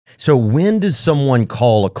So when does someone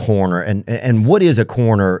call a coroner, and what is a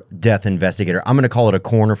coroner death investigator? I'm going to call it a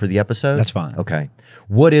coroner for the episode. That's fine. Okay.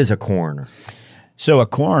 What is a coroner? So a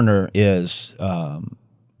coroner is an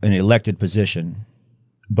elected position,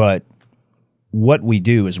 but what we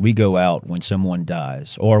do is we go out when someone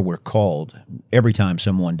dies, or we're called every time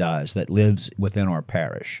someone dies that lives within our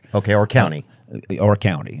parish. Okay, or county. Or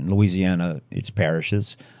county. In Louisiana, it's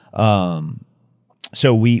parishes.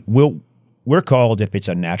 So we're called if it's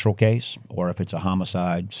a natural case or if it's a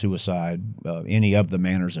homicide, suicide, any of the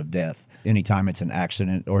manners of death. Anytime it's an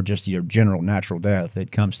accident or just your general natural death,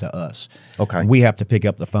 it comes to us. Okay. We have to pick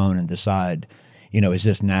up the phone and decide, is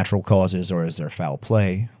this natural causes or is there foul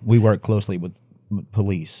play? We work closely with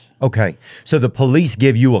police. Okay. So the police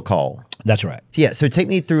give you a call. That's right. Yeah. So take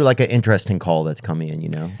me through like an interesting call that's come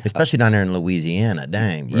in, especially down there in Louisiana.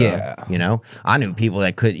 Dang, bro. Yeah. I knew people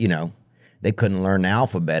that could, they couldn't learn the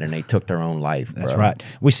alphabet and they took their own life, bro. That's right.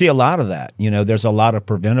 We see a lot of that. There's a lot of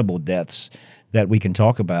preventable deaths that we can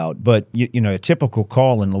talk about. But, a typical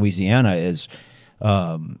call in Louisiana is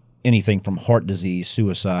anything from heart disease,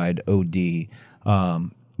 suicide, OD.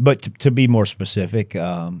 But to be more specific,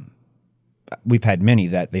 we've had many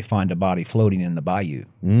that they find a body floating in the bayou.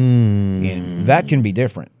 And that can be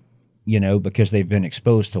different, because they've been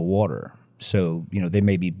exposed to water. So, they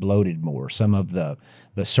may be bloated more. Some of the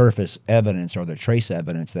surface evidence or the trace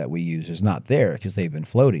evidence that we use is not there because they've been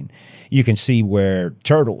floating. You can see where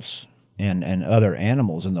turtles and other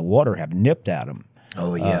animals in the water have nipped at them.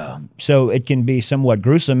 Oh, yeah. So it can be somewhat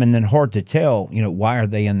gruesome and then hard to tell, why are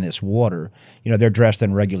they in this water? They're dressed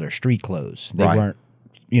in regular street clothes. They weren't,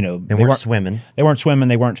 they weren't swimming. They weren't swimming.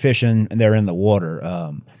 They weren't fishing. And they're in the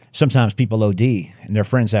water. Sometimes people OD and their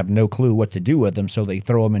friends have no clue what to do with them, so they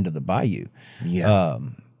throw them into the bayou. Yeah.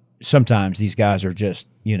 Sometimes these guys are just,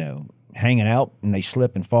 hanging out and they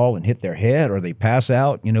slip and fall and hit their head or they pass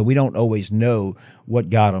out. We don't always know what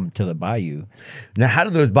got them to the bayou. Now, how do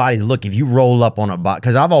those bodies look if you roll up on a body?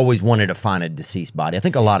 Because I've always wanted to find a deceased body. I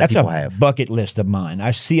think a lot of people have. That's a bucket list of mine.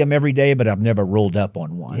 I see them every day, but I've never rolled up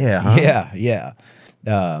on one. Yeah. Huh? Yeah.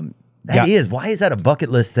 Why is that a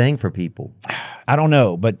bucket list thing for people? I don't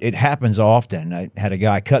know, but it happens often. I had a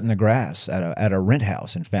guy cutting the grass at a rent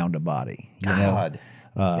house and found a body. God.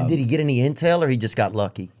 And did he get any intel or he just got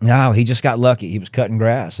lucky? No, he just got lucky. He was cutting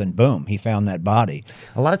grass and boom, he found that body.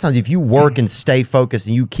 A lot of times if you work and stay focused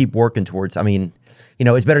and you keep working towards,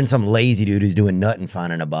 it's better than some lazy dude who's doing nothing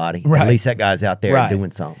finding a body. Right. At least that guy's out there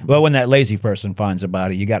doing something. Well, when that lazy person finds a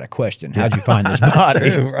body, you got to question, how'd you find this body?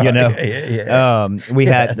 True, right. Yeah.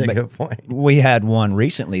 That's a good point. We had one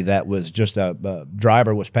recently that was just a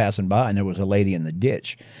driver was passing by and there was a lady in the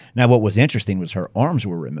ditch. Now, what was interesting was her arms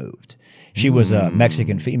were removed. She was a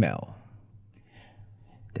Mexican female.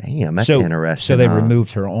 Damn, that's interesting. So they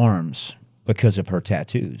removed her arms because of her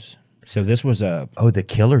tattoos. So this was the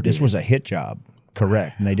killer did. This was a hit job,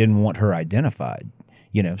 correct? And they didn't want her identified,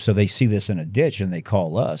 So they see this in a ditch and they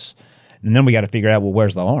call us, and then we got to figure out, well,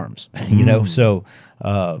 where's the arms? So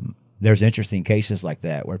there's interesting cases like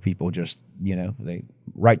that where people just, they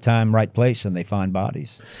right time, right place, and they find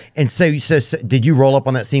bodies. And so did you roll up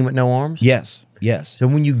on that scene with no arms? Yes. So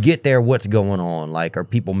when you get there, what's going on? Like, are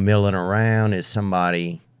people milling around? Is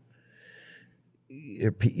somebody,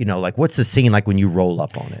 what's the scene like when you roll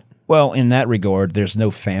up on it? Well, in that regard, there's no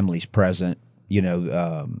families present.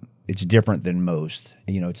 It's different than most.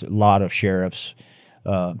 It's a lot of sheriffs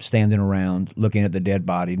standing around looking at the dead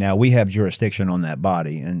body. Now, we have jurisdiction on that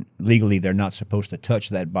body, and legally they're not supposed to touch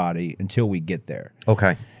that body until we get there.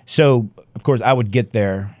 Okay. So, of course, I would get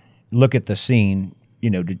there, look at the scene,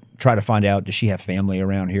 to try to find out, does she have family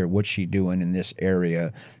around here? What's she doing in this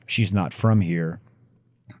area? She's not from here.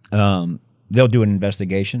 They'll do an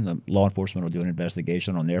investigation. The law enforcement will do an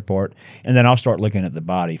investigation on their part. And then I'll start looking at the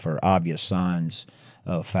body for obvious signs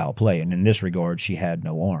of foul play. And in this regard, she had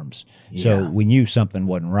no arms. Yeah. So we knew something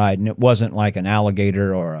wasn't right. And it wasn't like an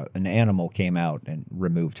alligator or an animal came out and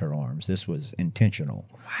removed her arms. This was intentional.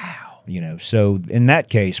 Wow. So in that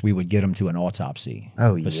case, we would get them to an autopsy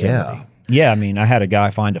facility. Yeah. Yeah, I had a guy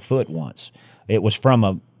find a foot once. It was from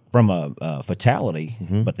a fatality,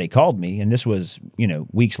 but they called me, and this was,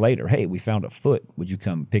 weeks later. Hey, we found a foot. Would you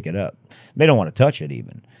come pick it up? They don't want to touch it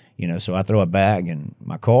even, so I throw a bag in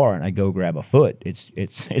my car and I go grab a foot.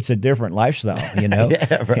 It's a different lifestyle,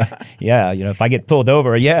 Yeah, right. Yeah, if I get pulled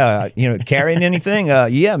over, carrying anything,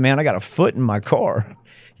 yeah, man, I got a foot in my car.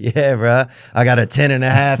 Yeah, bro. I got a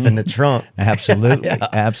 10.5 in the trunk. Absolutely.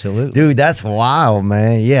 Absolutely. Dude, that's wild,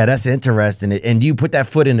 man. Yeah, that's interesting. And do you put that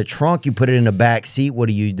foot in the trunk? You put it in the back seat? What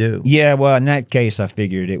do you do? Yeah, well, in that case, I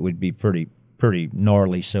figured it would be pretty pretty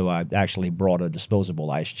gnarly. So I actually brought a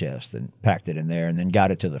disposable ice chest and packed it in there, and then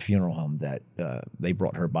got it to the funeral home that they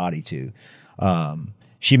brought her body to.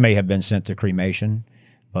 She may have been sent to cremation,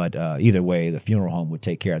 but either way, the funeral home would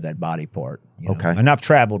take care of that body part. You know? Okay. And I've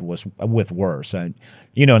traveled with worse.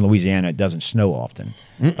 You know, in Louisiana, it doesn't snow often.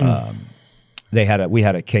 We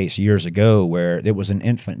had a case years ago where it was an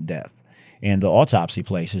infant death, and the autopsy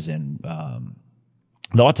place is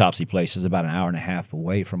about an hour and a half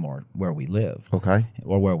away from where we live, Okay.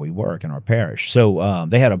 or where we work in our parish. So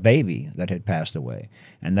they had a baby that had passed away,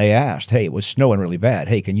 and they asked, "Hey, it was snowing really bad.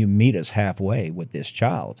 Hey, can you meet us halfway with this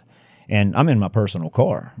child?" And I'm in my personal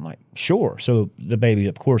car. I'm like, "Sure." So the baby,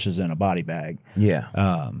 of course, is in a body bag.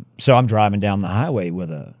 Yeah. So I'm driving down the highway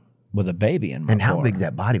with a baby in my And how car. big's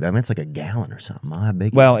that body bag? I mean, it's like a gallon or something. How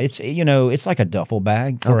big? Well, it's like a duffel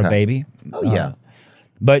bag for a Okay. baby. Oh, yeah.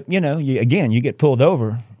 But, you get pulled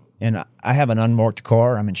over, and I have an unmarked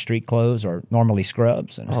car. I'm in street clothes or normally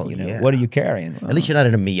scrubs. And, yeah. what are you carrying? At least you're not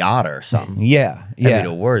in a Miata or something. Yeah, That'd yeah. be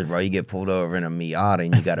the worst, bro. You get pulled over in a Miata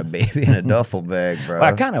and you got a baby in a duffel bag, bro.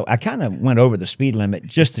 Well, I kind of went over the speed limit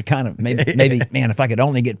just to kind of maybe man, if I could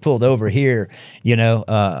only get pulled over here,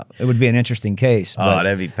 it would be an interesting case. But,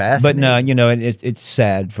 that'd be fascinating. But no, it's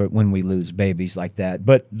sad for when we lose babies like that.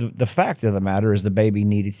 But the fact of the matter is the baby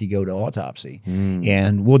needed to go to autopsy,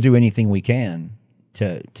 and we'll do anything we can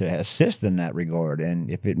to assist in that regard. And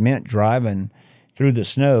if it meant driving through the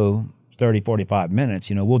snow 30, 45 minutes,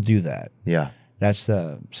 we'll do that. Yeah. That's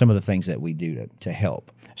some of the things that we do to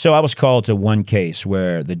help. So I was called to one case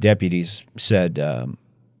where the deputies said,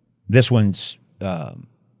 this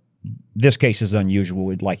case is unusual.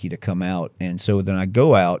 We'd like you to come out. And so then I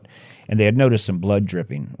go out, and they had noticed some blood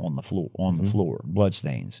dripping on the floor, blood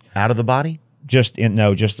stains. Out of the body? Just on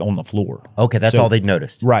the floor. Okay, that's all they'd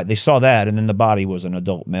noticed. Right. They saw that, and then the body was an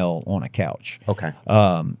adult male on a couch. Okay.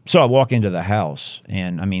 So I walk into the house,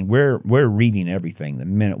 and I mean, we're reading everything the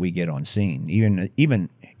minute we get on scene. Even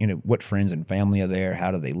what friends and family are there,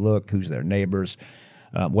 how do they look, who's their neighbors,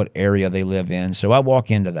 what area they live in. So I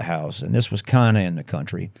walk into the house, and this was kind of in the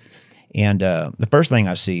country, and the first thing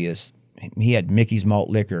I see is he had Mickey's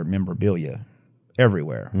Malt Liquor memorabilia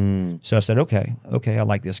everywhere. So I said, okay, I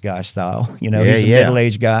like this guy's style. He's a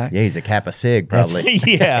middle-aged guy. Yeah, he's a Kappa Sig, probably.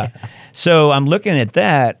 Yeah. So I'm looking at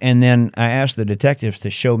that, and then I asked the detectives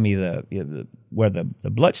to show me where the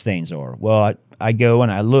blood stains are. Well, I go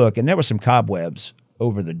and I look, and there were some cobwebs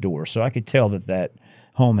over the door, so I could tell that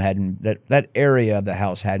home that area of the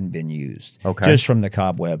house hadn't been used. Okay. Just from the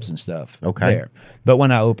cobwebs and stuff. Okay. There. But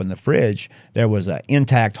when I opened the fridge, there was an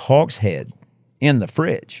intact hog's head in the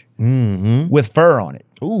fridge with fur on it.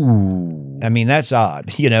 Ooh. I mean, that's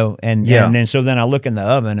odd, and then I look in the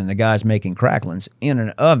oven, and the guy's making cracklings in an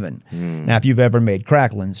oven. Now, if you've ever made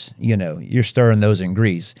cracklings, you're stirring those in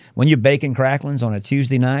grease. When you're baking cracklings on a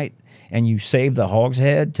Tuesday night and you save the hog's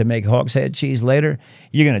head to make hog's head cheese later,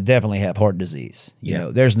 you're going to definitely have heart disease.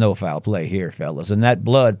 There's no foul play here, fellas. And that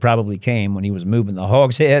blood probably came when he was moving the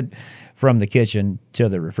hog's head from the kitchen to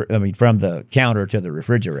from the counter to the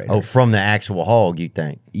refrigerator. Oh, from the actual hog, you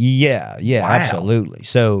think? Yeah, Wow. absolutely.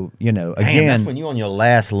 So, Damn, again, that's when you on your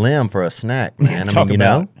last limb for a snack, man.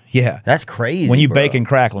 Yeah. That's crazy. When you bro. baking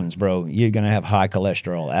cracklings, bro, you're going to have high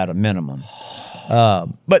cholesterol at a minimum.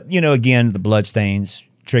 But, again, the blood stains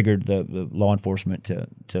triggered the law enforcement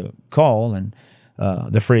to call, and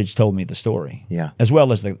the fridge told me the story. Yeah. As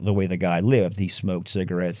well as the way the guy lived. He smoked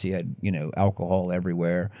cigarettes. He had, alcohol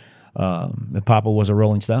everywhere. And Papa was a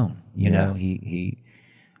Rolling Stone. He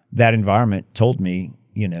that environment told me,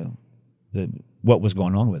 what was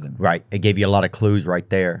going on with him. Right. It gave you a lot of clues right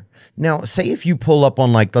there. Now, say if you pull up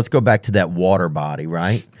on, let's go back to that water body,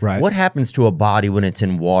 right? Right. What happens to a body when it's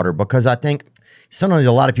in water? Because I think sometimes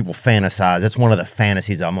a lot of people fantasize. That's one of the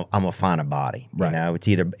fantasies. I'm gonna find a body. Right. It's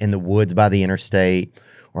either in the woods by the interstate,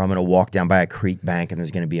 or I'm gonna walk down by a creek bank and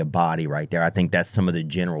there's gonna be a body right there. I think that's some of the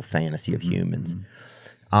general fantasy of humans.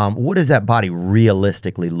 What does that body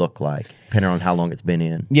realistically look like, depending on how long it's been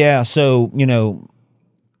in? Yeah, so,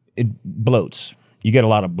 it bloats. You get a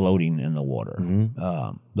lot of bloating in the water.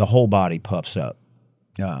 The whole body puffs up.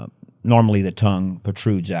 Normally the tongue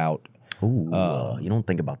protrudes out. Ooh, you don't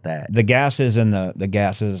think about that. The gases and the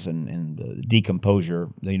gases and the decomposure,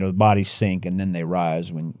 the bodies sink and then they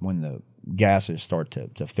rise when the gases start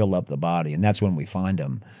to fill up the body, and that's when we find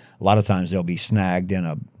them. A lot of times they'll be snagged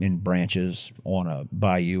in branches on a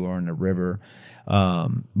bayou or in a river,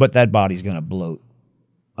 but that body's going to bloat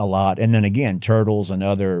a lot. And then again, turtles and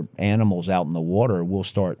other animals out in the water will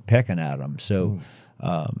start pecking at them. So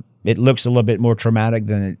it looks a little bit more traumatic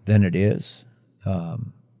than it is.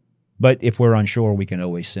 But if we're unsure, we can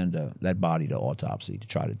always send that body to autopsy to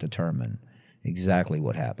try to determine, exactly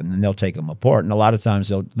what happened. And they'll take them apart. And a lot of times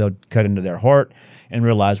they'll cut into their heart and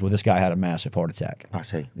realize, well, this guy had a massive heart attack. I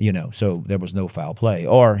see. You know, so there was no foul play.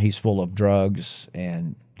 Or he's full of drugs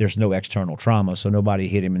and there's no external trauma, so nobody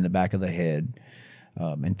hit him in the back of the head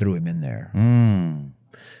and threw him in there.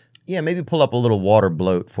 Yeah, maybe pull up a little water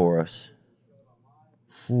bloat for us.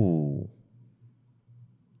 Ooh.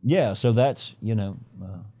 Yeah, so that's, you know,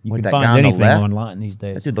 you Wait, can that guy find on the anything left? online these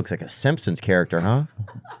days. That dude looks like a Simpsons character, huh?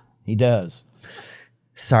 He does.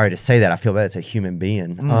 Sorry to say that. I feel bad it's a human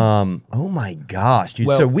being. Oh my gosh, dude.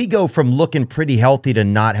 Well- So we go from looking pretty healthy to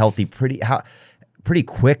not healthy pretty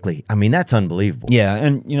quickly. I mean, that's unbelievable. Yeah,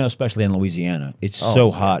 and, you know, especially in Louisiana, it's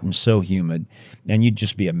so hot and so humid, and you'd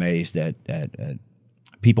just be amazed at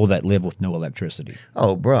people that live with no electricity.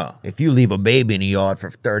 Oh, bro, if you leave a baby in the yard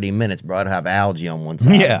for 30 minutes, bro, it'll have algae on one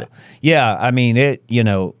side of it. Yeah. I mean,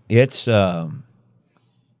 it's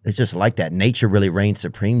just like that. Nature really reigns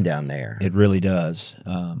supreme down there. it really does.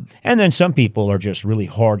 And then some people are just really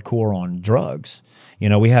hardcore on drugs. You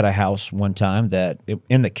know, we had a house one time that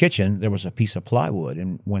in the kitchen there was a piece of plywood,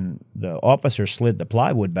 and when the officer slid the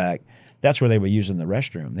plywood back, that's where they were using the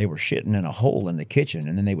restroom. They were shitting in a hole in the kitchen,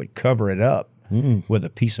 and then they would cover it up with a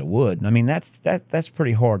piece of wood. And I mean, that's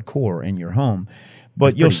pretty hardcore in your home.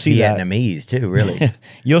 But you'll see Vietnamese too, really.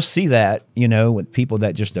 you'll see that, you know, with people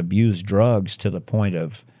that just abuse drugs to the point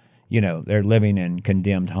of, you know, they're living in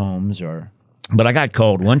condemned homes or. But I got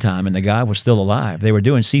called one time, and the guy was still alive. They were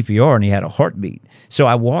doing CPR, and he had a heartbeat. So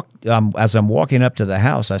I walked, as I'm walking up to the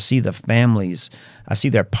house, I see the families, I see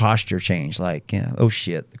their posture change, like, you know, oh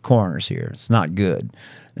shit, the coroner's here. It's not good.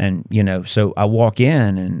 And, you know, so I walk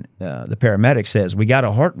in, and the paramedic says, we got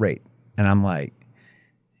a heart rate. And I'm like,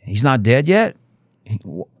 he's not dead yet?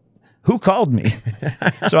 Who called me?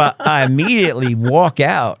 So I immediately walk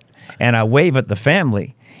out, and I wave at the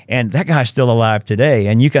family. And that guy's still alive today.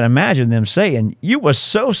 And you can imagine them saying, you were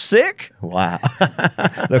so sick. Wow.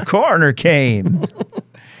 The coroner came.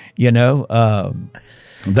 You know,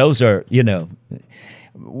 those are, you know,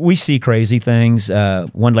 we see crazy things.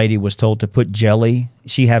 One lady was told to put jelly.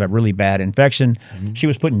 She had a really bad infection. She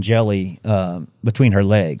was putting jelly between her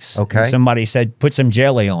legs. Okay. And somebody said, put some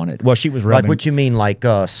jelly on it. Well, she was rubbing. Like what you mean, like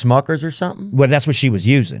Smuckers or something? Well, that's what she was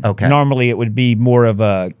using. Okay. Normally, it would be more of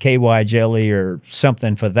a KY jelly or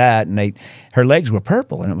something for that, and her legs were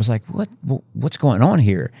purple, and it was like, what's going on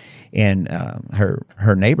here? And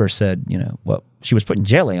her neighbor said, you know, well, she was putting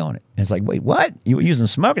jelly on it. And it's like, wait, what? You were using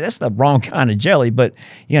Smuckers? That's the wrong kind of jelly. But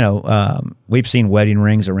you know, we've seen wedding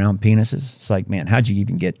rings around penises. It's like, man, how'd you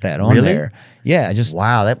even get that on Really? there? Yeah, just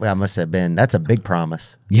Wow, that must have been. That's a big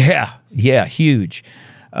promise. yeah, huge.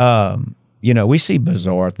 You know, we see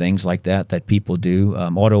bizarre things like that people do.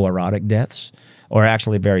 Autoerotic deaths are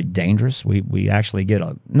actually very dangerous. We actually get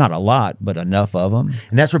not a lot, but enough of them.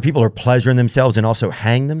 And that's where people are pleasuring themselves and also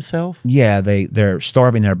hang themselves? Yeah, they're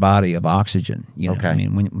starving their body of oxygen. You know, Okay. I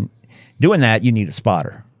mean, when doing that, you need a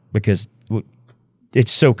spotter because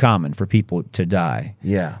it's so common for people to die.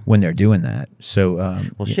 Yeah. When they're doing that. So,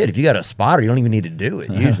 Well, shit, if you got a spotter, you don't even need to do it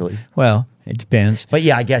usually. well, it depends. But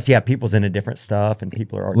yeah, I guess, yeah, people's into different stuff and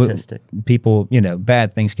people are artistic. People, you know,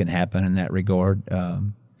 bad things can happen in that regard.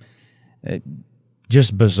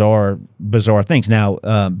 Just bizarre things. Now,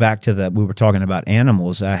 back to we were talking about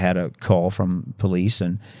animals. I had a call from police,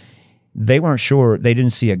 and they weren't sure. They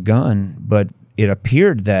didn't see a gun, but it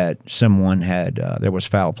appeared that someone had there was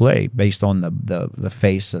foul play based on the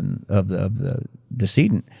face and of the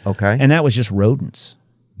decedent. Okay. And that was just rodents,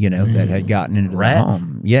 you know, that had gotten into Rats? the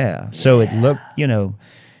home. Yeah. So it looked, you know,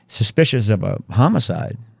 suspicious of a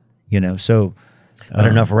homicide, you know. So But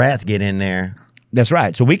enough rats get in there. that's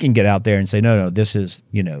right. So we can get out there and say, no, this is,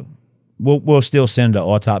 you know, we'll still send an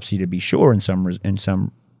autopsy to be sure in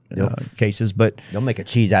some cases, but They'll make a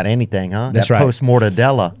cheese out of anything, huh? That's that right.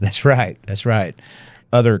 Post-mortadella. that's right.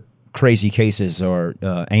 Other crazy cases are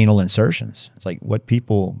anal insertions. It's like what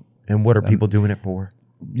people, And what are people doing it for?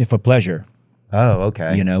 for pleasure. Oh,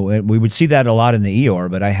 okay. You know, we would see that a lot in the ER,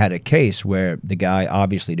 but I had a case where the guy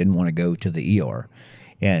obviously didn't want to go to the ER.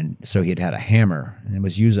 And so he'd had a hammer and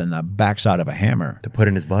was using the backside of a hammer. To put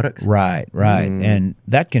in his buttocks? Right. And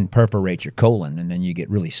that can perforate your colon, and then you get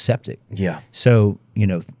really septic. Yeah. So, you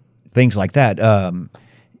know, things like that. Damn.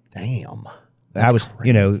 I was,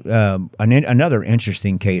 you know, another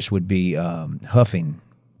interesting case would be huffing,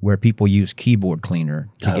 where people use keyboard cleaner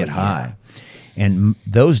to get high. And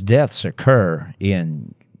those deaths occur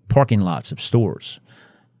in parking lots of stores.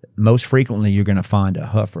 Most frequently, you're going to find a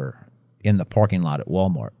huffer in the parking lot at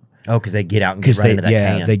Walmart. Oh, because they get out and get right into that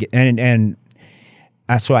can. They get, and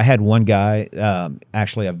so I had one guy,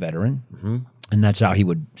 actually a veteran, And that's how he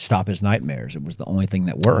would stop his nightmares. It was the only thing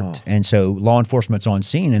that worked. Oh. And so law enforcement's on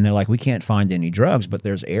scene, and they're like, we can't find any drugs, but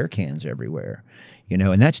there's air cans everywhere, you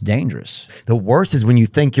know, and that's dangerous. The worst is when you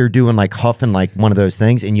think you're doing like huffing like one of those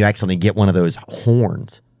things and you accidentally get one of those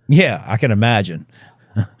horns. Yeah, I can imagine.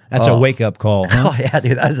 That's a wake-up call, huh? Oh, yeah,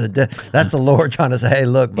 dude. That's the Lord trying to say, hey,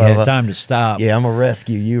 look, Bubba. Yeah, time to stop. Yeah, I'm going to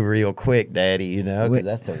rescue you real quick, Daddy, you know, 'cause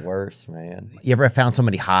that's the worst, man. You ever found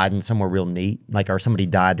somebody hiding somewhere real neat? Like, or somebody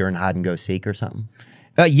died during hide and go seek or something?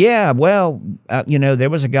 Yeah, well, you know, there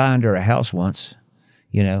was a guy under a house once,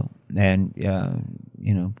 you know, and,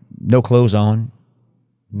 you know, no clothes on.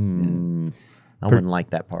 I wouldn't like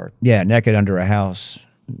that part. Yeah, naked under a house,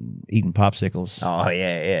 eating popsicles. Oh,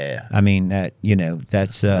 yeah. I mean, that, you know,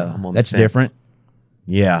 that's different.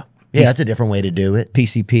 Yeah. Yeah, that's a different way to do it.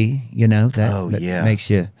 PCP, you know, that yeah. makes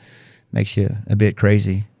you a bit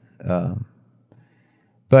crazy.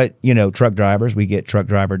 But, you know, truck drivers, we get truck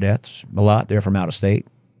driver deaths a lot. They're from out of state.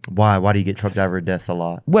 Why? Why do you get truck driver deaths a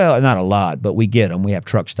lot? Well, not a lot, but we get them. We have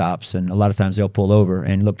truck stops, and a lot of times they'll pull over,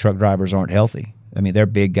 and look, truck drivers aren't healthy. I mean, they're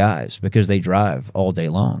big guys because they drive all day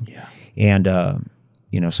long. Yeah. And,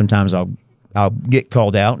 you know, sometimes I'll get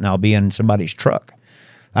called out, and I'll be in somebody's truck.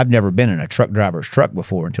 I've never been in a truck driver's truck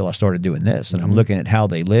before until I started doing this, and I'm looking at how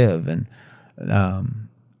they live, and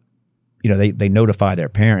you know, they notify their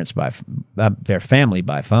parents by their family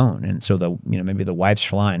by phone, and so maybe the wife's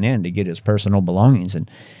flying in to get his personal belongings,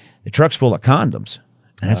 and the truck's full of condoms,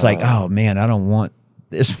 and it's like, oh man, I don't want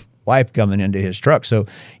this wife coming into his truck, so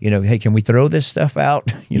you know, hey, can we throw this stuff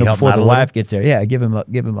out? You know, before the wife gets there. Yeah, give him a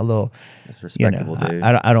little. That's respectable, you know, dude.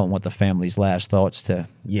 I don't want the family's last thoughts to.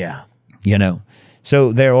 Yeah. You know,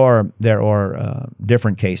 so there are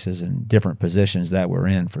different cases and different positions that we're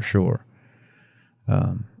in for sure.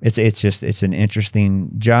 It's an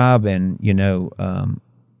interesting job, and you know,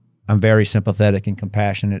 I'm very sympathetic and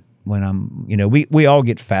compassionate when I'm, you know, we all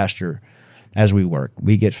get faster as we work.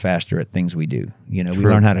 We get faster at things we do. You know, we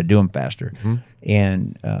learn how to do them faster.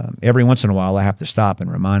 And every once in a while, I have to stop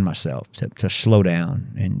and remind myself to slow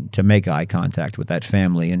down and to make eye contact with that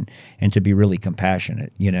family and to be really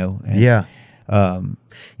compassionate. You know. And, yeah.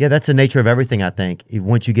 Yeah, that's the nature of everything, I think.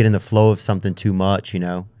 Once you get in the flow of something too much, you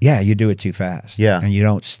know. Yeah, you do it too fast. Yeah. And you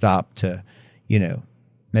don't stop to, you know,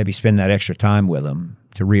 maybe spend that extra time with them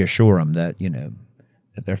to reassure them that, you know,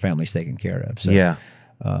 that their family's taken care of. So, yeah.